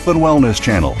America Health and Wellness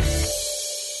Channel.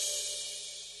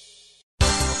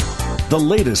 The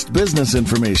latest business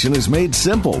information is made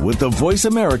simple with the Voice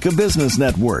America Business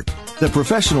Network. The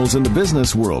professionals in the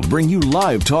business world bring you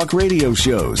live talk radio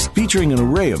shows featuring an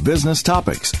array of business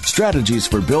topics, strategies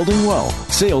for building wealth,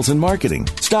 sales and marketing,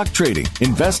 stock trading,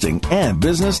 investing, and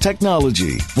business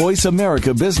technology. Voice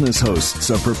America Business hosts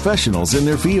are professionals in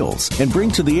their fields and bring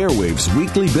to the airwaves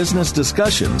weekly business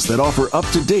discussions that offer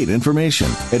up-to-date information,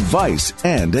 advice,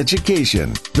 and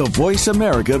education. The Voice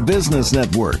America Business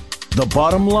Network. The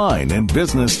bottom line in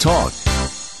business talk.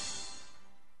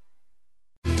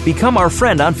 Become our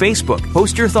friend on Facebook.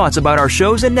 Post your thoughts about our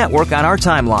shows and network on our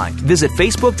timeline. Visit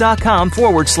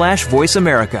Facebook.com/Voice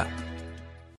America.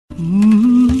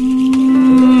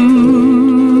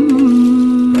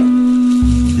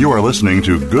 You are listening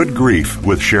to Good Grief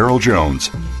with Cheryl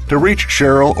Jones. To reach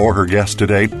Cheryl or her guest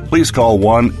today, please call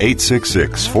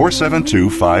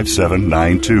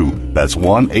 1-866-472-5792. That's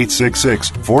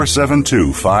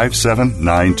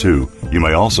 1-866-472-5792. You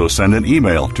may also send an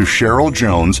email to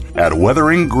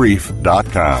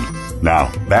CherylJones@weatheringgrief.com.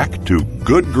 Now, back to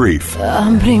Good Grief.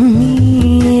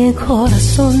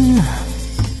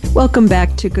 Welcome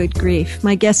back to Good Grief.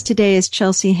 My guest today is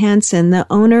Chelsea Hansen, the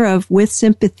owner of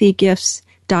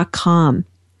WithSympathygifts.com.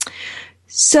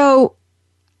 So,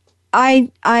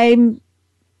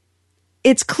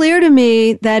 it's clear to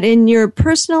me that in your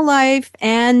personal life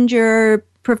and your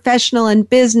professional and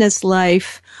business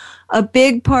life, a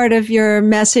big part of your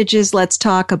message is let's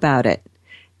talk about it.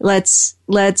 Let's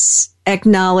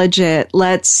acknowledge it.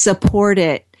 Let's support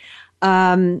it.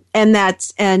 And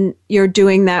you're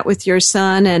doing that with your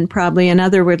son and probably in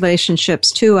other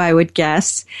relationships too, I would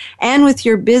guess, and with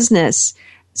your business.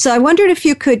 So I wondered if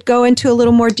you could go into a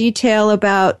little more detail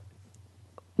about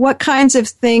what kinds of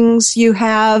things you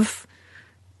have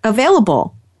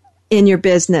available in your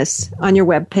business on your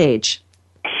webpage.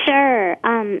 Sure.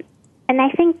 And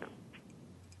I think,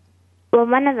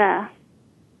 one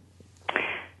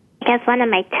of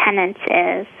my tenets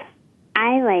is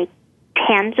I like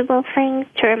tangible things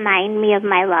to remind me of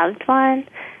my loved one.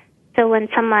 So when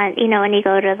someone, when you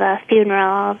go to the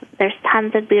funeral, there's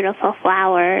tons of beautiful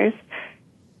flowers.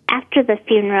 after the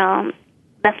funeral,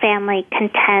 the family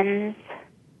contends,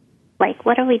 like,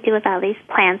 what do we do with all these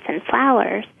plants and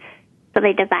flowers? So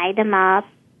they divide them up.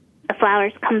 The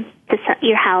flowers come to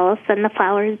your house, and the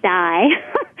flowers die.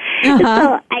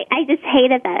 So I just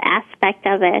hated that aspect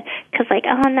of it, because, like,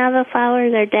 oh, now the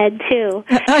flowers are dead, too.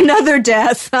 Another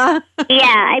death, huh? Yeah,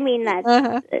 I mean, that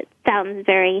it sounds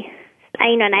very,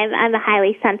 and I'm a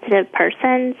highly sensitive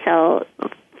person, so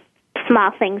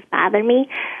small things bother me.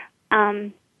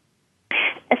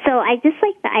 So I just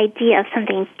like the idea of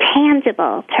something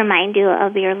tangible to remind you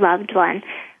of your loved one,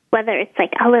 whether it's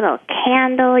like a little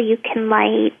candle you can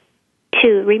light to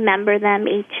remember them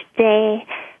each day,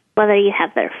 whether you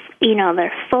have their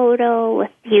photo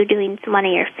with you doing one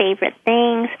of your favorite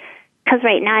things. Because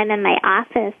right now I'm in my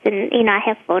office, and, I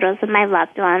have photos of my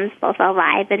loved ones, both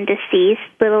alive and deceased,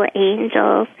 little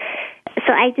angels.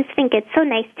 So I just think it's so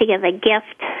nice to give a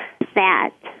gift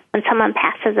that when someone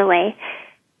passes away,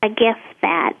 a gift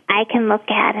that I can look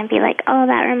at and be like, oh,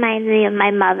 that reminds me of my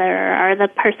mother or the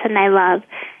person I love.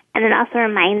 And it also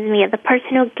reminds me of the person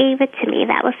who gave it to me.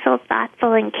 That was so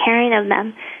thoughtful and caring of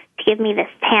them to give me this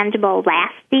tangible,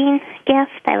 lasting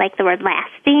gift. I like the word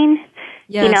lasting.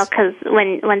 Yes. Because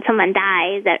when someone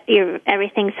dies,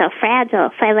 everything's so fragile.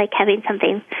 So I like having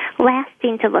something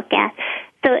lasting to look at.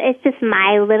 So it's just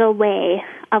my little way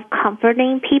of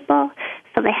comforting people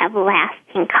so they have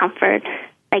lasting comfort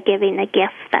by giving a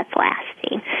gift that's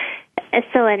lasting.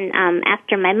 So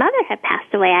after my mother had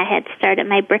passed away, I had started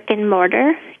my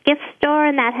brick-and-mortar gift store,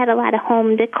 and that had a lot of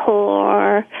home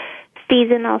decor,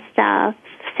 seasonal stuff,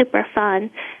 super fun.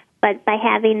 But by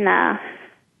having the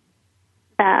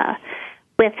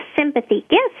With Sympathy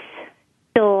Gifts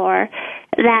store,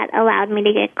 that allowed me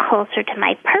to get closer to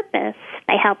my purpose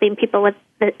by helping people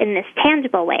in this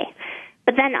tangible way.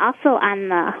 But then also on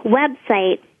the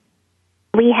website,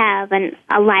 we have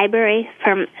a library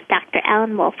from Dr.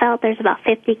 Ellen Wolfelt. There's about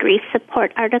 50 grief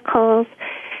support articles.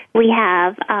 We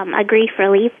have a Grief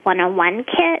Relief 101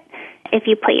 kit. If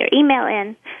you put your email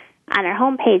in on our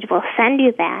homepage, we'll send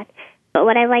you that. But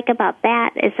what I like about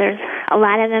that is there's a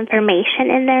lot of information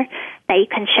in there that you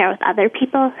can share with other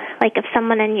people. Like if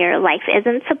someone in your life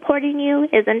isn't supporting you,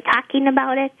 isn't talking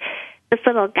about it, this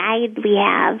little guide we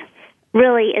have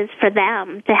really is for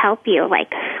them to help you,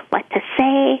 like what to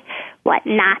say, what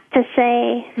not to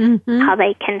say, how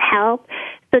they can help.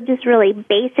 So just really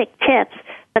basic tips.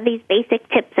 But these basic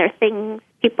tips are things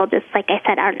people just, like I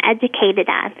said, aren't educated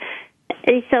on.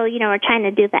 So, we're trying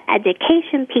to do the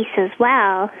education piece as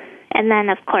well. And then,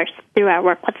 of course, through our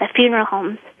work with the funeral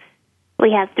homes,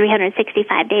 we have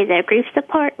 365 days of grief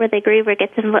support where the griever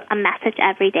gets a message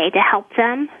every day to help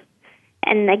them.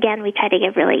 And again, we try to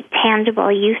give really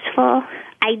tangible, useful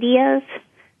ideas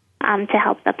to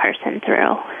help the person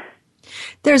through.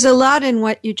 There's a lot in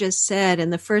what you just said,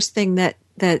 and the first thing that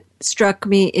struck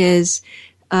me is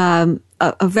a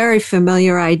very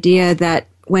familiar idea that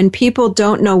when people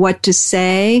don't know what to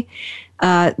say,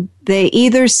 they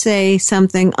either say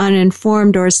something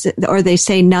uninformed or they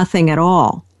say nothing at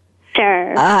all.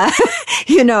 Sure.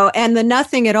 And the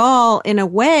nothing at all, in a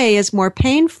way, is more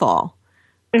painful.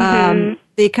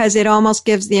 Because it almost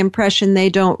gives the impression they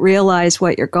don't realize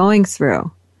what you're going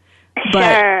through.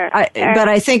 But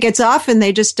I think it's often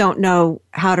they just don't know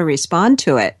how to respond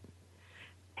to it.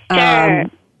 Sure.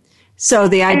 So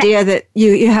the idea that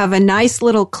you have a nice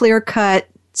little clear-cut,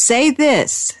 say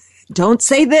this, don't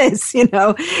say this,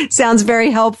 sounds very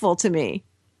helpful to me.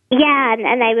 Yeah,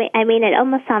 and I mean, it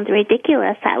almost sounds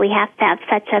ridiculous that we have to have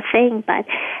such a thing, but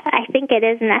I think it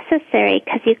is necessary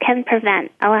because you can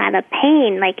prevent a lot of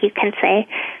pain. Like you can say,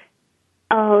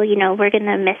 oh, we're going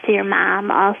to miss your mom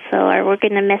also, or we're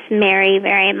going to miss Mary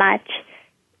very much.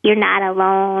 You're not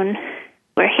alone.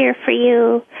 We're here for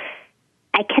you.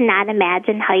 I cannot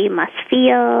imagine how you must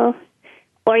feel.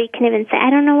 Or you can even say, I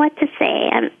don't know what to say.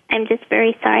 I'm just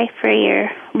very sorry for your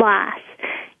loss.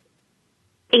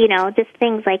 Just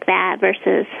things like that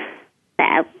versus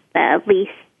the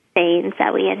least things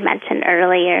that we had mentioned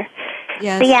earlier.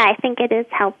 Yes. So, yeah, I think it is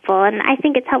helpful. And I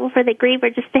think it's helpful for the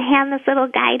griever just to hand this little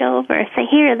guide over. Say,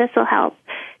 here, this will help.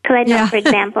 Because I know, for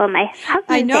example, my husband's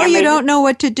I know family, you don't know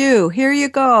what to do. Here you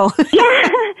go. Yeah,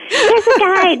 here's a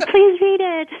guide. Please read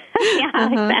it. Yeah,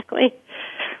 exactly.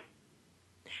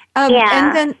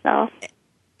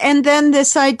 And then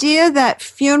this idea that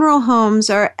funeral homes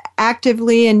are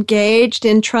actively engaged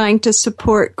in trying to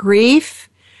support grief,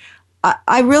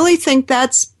 I really think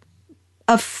that's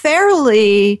a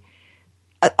fairly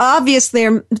obvious.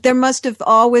 There must have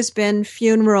always been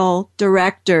funeral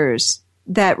directors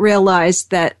that realized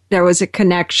that there was a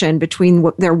connection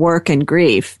between their work and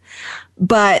grief.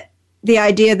 But the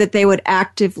idea that they would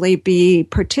actively be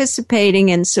participating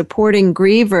and supporting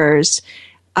grievers,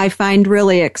 I find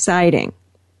really exciting.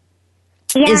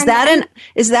 Yeah,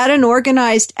 is that an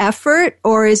organized effort,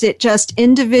 or is it just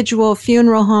individual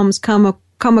funeral homes come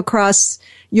across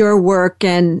your work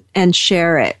and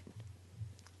share it?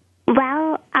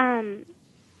 Well,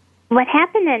 what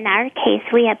happened in our case,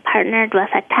 we had partnered with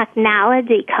a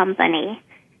technology company.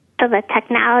 So the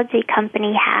technology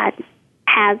company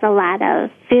has a lot of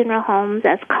funeral homes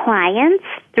as clients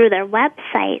through their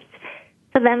websites.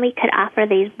 So then we could offer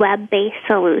these web-based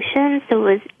solutions, so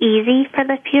it was easy for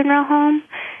the funeral home.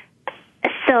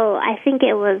 So I think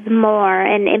it was more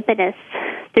an impetus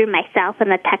through myself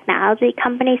and the technology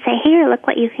company, say, here, look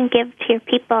what you can give to your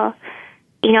people,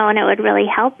 and it would really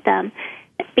help them.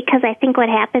 Because I think what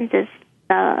happens is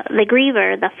the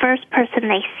griever, the first person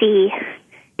they see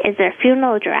is their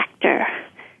funeral director.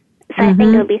 So I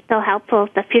think it would be so helpful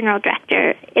if the funeral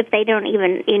director, if they don't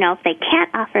even, if they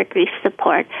can't offer grief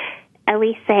support, at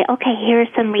least say, okay, here are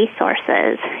some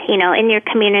resources, in your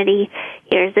community.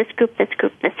 Here's this group, because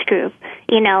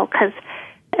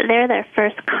they're their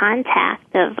first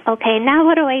contact of, okay, now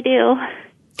what do I do?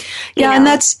 Yeah, and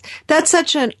that's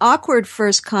such an awkward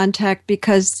first contact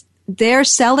because they're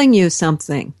selling you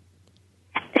something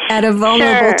at a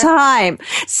vulnerable time.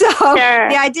 So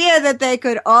the idea that they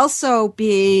could also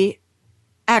be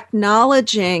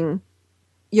acknowledging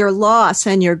your loss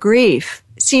and your grief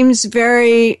seems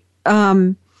very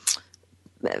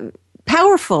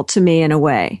powerful to me in a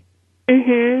way.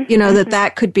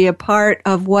 That could be a part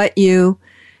of what you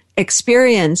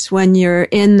experience when you're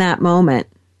in that moment.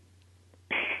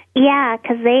 Yeah,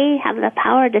 because they have the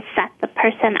power to set the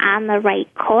person on the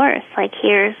right course. Like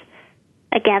here's,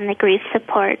 again, the grief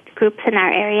support groups in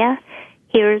our area.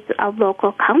 Here's a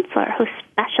local counselor who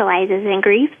specializes in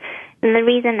grief. And the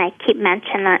reason I keep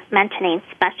mentioning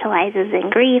specializes in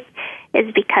grief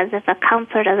is because if a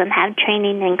counselor doesn't have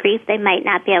training in grief, they might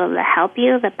not be able to help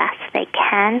you the best they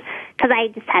can. Because I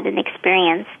just had an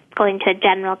experience going to a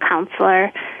general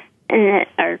counselor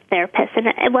or therapist, and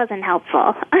it wasn't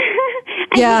helpful.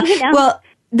 Yeah, well,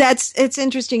 it's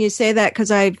interesting you say that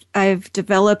because I've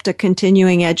developed a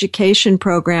continuing education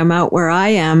program out where I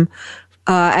am.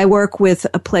 I work with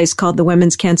a place called the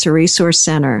Women's Cancer Resource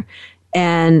Center.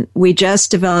 And we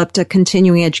just developed a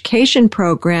continuing education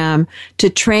program to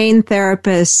train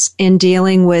therapists in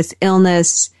dealing with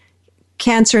illness,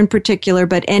 cancer in particular,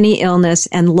 but any illness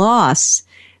and loss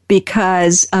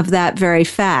because of that very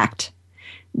fact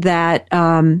that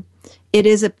it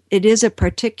is a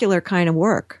particular kind of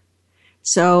work.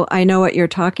 So I know what you're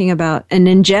talking about. And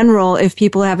in general, if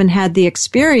people haven't had the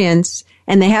experience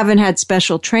and they haven't had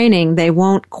special training, they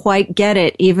won't quite get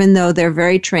it, even though they're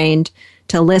very trained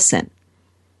to listen.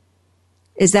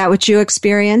 Is that what you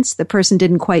experienced? The person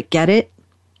didn't quite get it?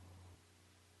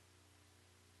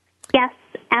 Yes,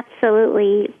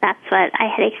 absolutely. That's what I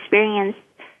had experienced.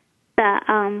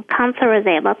 The counselor was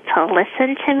able to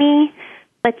listen to me,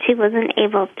 but she wasn't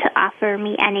able to offer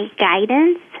me any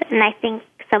guidance. And I think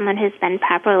someone who's been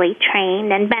properly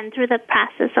trained and been through the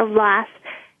process of loss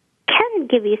can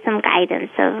give you some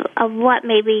guidance of what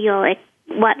maybe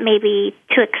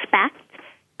to expect.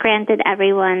 Granted,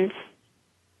 everyone's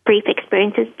grief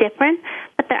experience is different,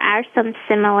 but there are some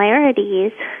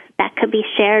similarities that could be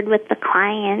shared with the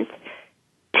client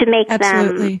to make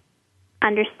them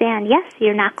understand, yes,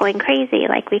 you're not going crazy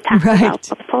like we talked about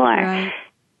before. Right.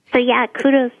 So, yeah,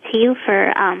 kudos to you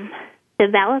for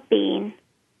developing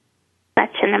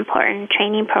such an important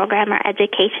training program or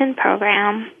education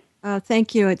program.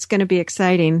 Thank you. It's going to be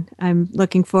exciting. I'm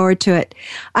looking forward to it.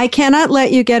 I cannot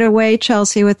let you get away,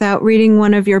 Chelsea, without reading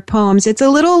one of your poems. It's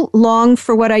a little long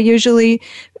for what I usually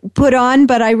put on,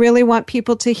 but I really want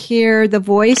people to hear the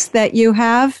voice that you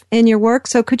have in your work.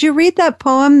 So could you read that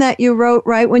poem that you wrote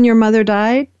right when your mother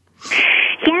died?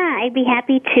 Yeah, I'd be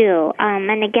happy to.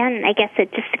 And again, I guess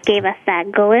it just gave us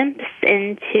that glimpse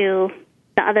into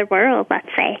the other world, let's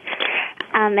say.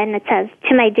 And it says,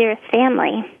 "To my dearest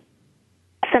family,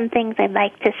 some things I'd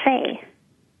like to say.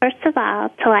 First of all,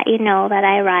 to let you know that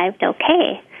I arrived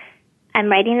okay. I'm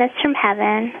writing this from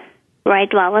heaven, where I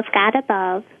dwell with God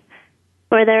above,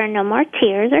 where there are no more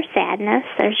tears or sadness,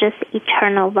 there's just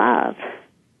eternal love.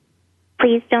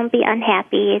 Please don't be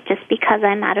unhappy just because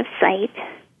I'm out of sight.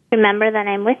 Remember that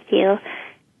I'm with you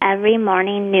every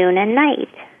morning, noon, and night.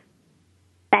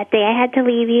 That day I had to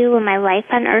leave you when my life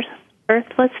on earth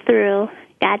was through.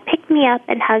 God picked me up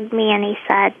and hugged me, and he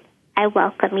said, I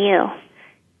welcome you.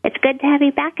 It's good to have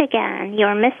you back again. You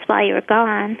were missed while you were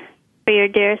gone. For your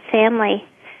dearest family,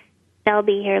 they'll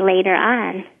be here later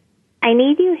on. I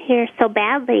need you here so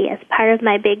badly as part of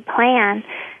my big plan.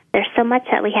 There's so much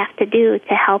that we have to do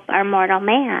to help our mortal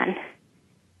man.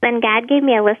 Then God gave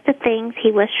me a list of things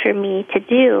He wished for me to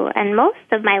do, and most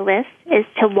of my list is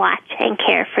to watch and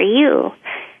care for you.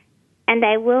 And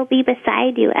I will be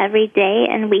beside you every day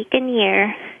and week and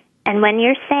year, and when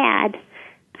you're sad,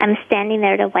 I'm standing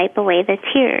there to wipe away the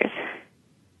tears.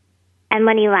 And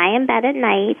when you lie in bed at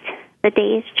night, the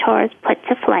day's chores put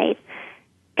to flight,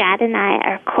 God and I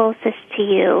are closest to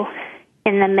you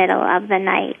in the middle of the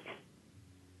night.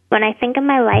 When I think of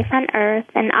my life on earth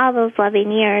and all those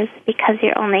loving years, because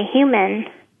you're only human,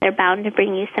 they're bound to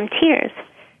bring you some tears.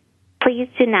 Please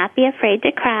do not be afraid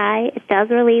to cry. It does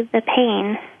relieve the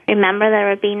pain. Remember, there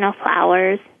would be no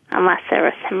flowers unless there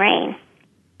was some rain.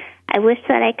 I wish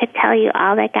that I could tell you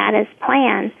all that God has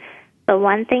planned, but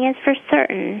one thing is for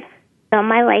certain. Though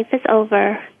my life is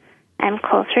over, I'm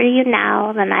closer to you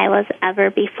now than I was ever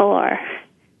before.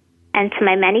 And to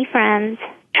my many friends,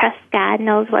 trust God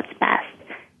knows what's best.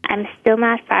 I'm still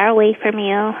not far away from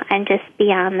you. I'm just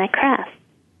beyond the crest.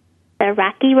 There are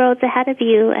rocky roads ahead of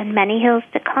you and many hills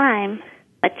to climb,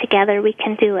 but together we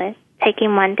can do it,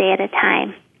 taking one day at a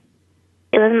time.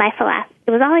 It was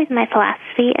always my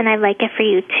philosophy, and I'd like it for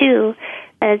you too,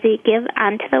 that as you give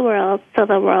unto the world, so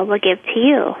the world will give to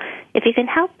you. If you can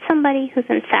help somebody who's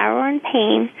in sorrow and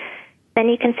pain, then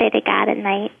you can say to God at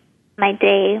night, my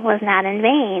day was not in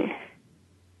vain.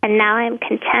 And now I'm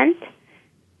content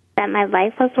that my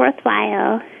life was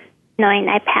worthwhile, knowing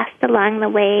I passed along the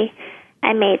way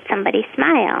I made somebody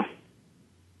smile.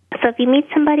 So if you meet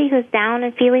somebody who's down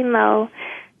and feeling low,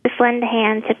 just lend a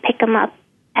hand to pick them up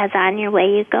as on your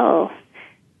way you go.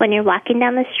 When you're walking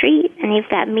down the street and you've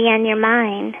got me on your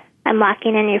mind, I'm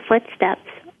walking in your footsteps,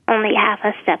 only half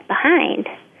a step behind.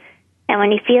 And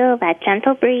when you feel that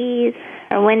gentle breeze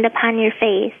or wind upon your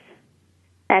face,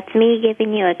 that's me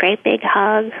giving you a great big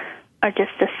hug or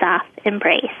just a soft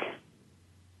embrace.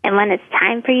 And when it's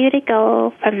time for you to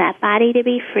go from that body to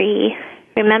be free,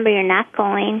 remember you're not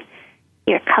going,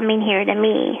 you're coming here to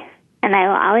me. And I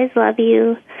will always love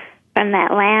you from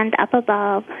that land up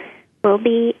above. We'll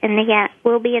be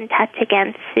in touch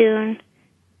again soon.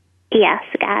 Yes,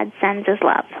 God sends His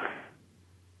love.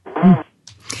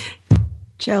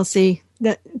 Chelsea,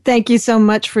 thank you so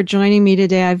much for joining me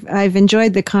today. I've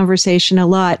enjoyed the conversation a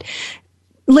lot.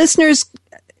 Listeners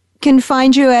can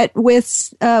find you at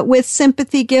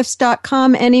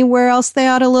withsympathygifts.com. Anywhere else they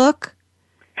ought to look?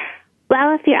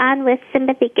 Well, if you're on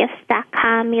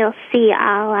withsympathygifts.com, you'll see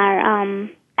all our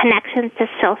connections to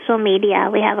social media.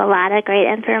 We have a lot of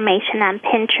great information on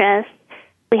Pinterest.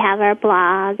 We have our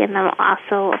blog, and then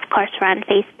also, of course, we're on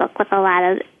Facebook with a lot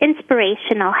of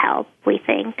inspirational help, we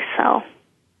think. So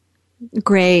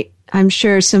great. I'm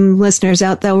sure some listeners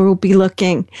out there will be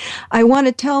looking. I want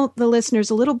to tell the listeners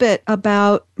a little bit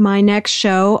about my next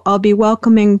show. I'll be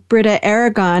welcoming Britta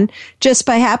Aragon. Just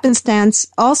by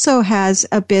happenstance, also has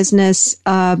a business.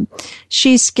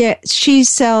 She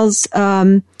sells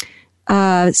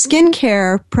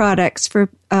skincare products for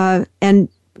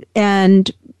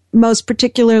and most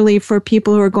particularly for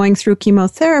people who are going through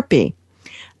chemotherapy.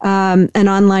 An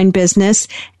online business,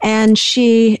 and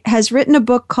she has written a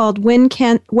book called When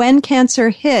Cancer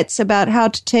Hits, about how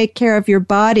to take care of your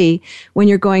body when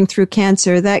you're going through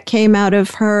cancer. That came out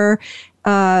of her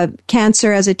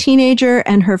cancer as a teenager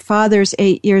and her father's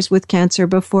 8 years with cancer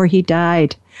before he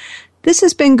died. This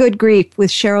has been Good Grief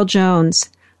with Cheryl Jones.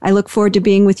 I look forward to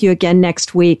being with you again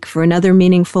next week for another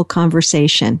meaningful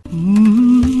conversation.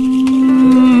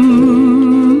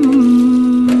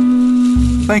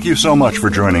 Thank you so much for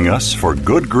joining us for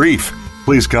Good Grief.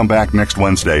 Please come back next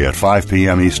Wednesday at 5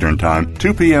 p.m. Eastern Time,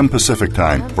 2 p.m. Pacific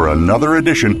Time for another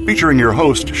edition featuring your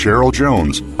host, Cheryl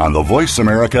Jones, on the Voice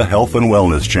America Health and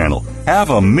Wellness Channel. Have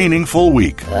a meaningful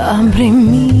week. Abre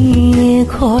mi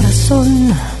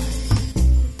corazón.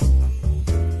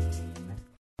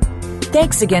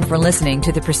 Thanks again for listening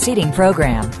to the preceding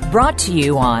program, brought to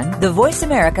you on the Voice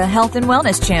America Health and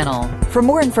Wellness Channel. For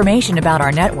more information about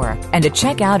our network and to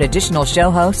check out additional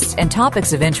show hosts and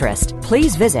topics of interest,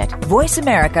 please visit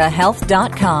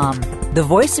voiceamericahealth.com. The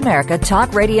Voice America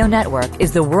Talk Radio Network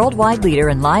is the worldwide leader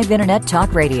in live Internet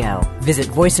talk radio. Visit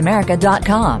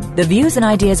voiceamerica.com. The views and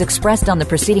ideas expressed on the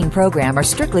preceding program are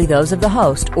strictly those of the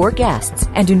host or guests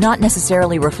and do not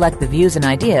necessarily reflect the views and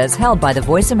ideas held by the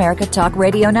Voice America Talk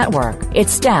Radio Network,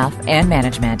 its staff, and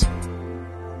management.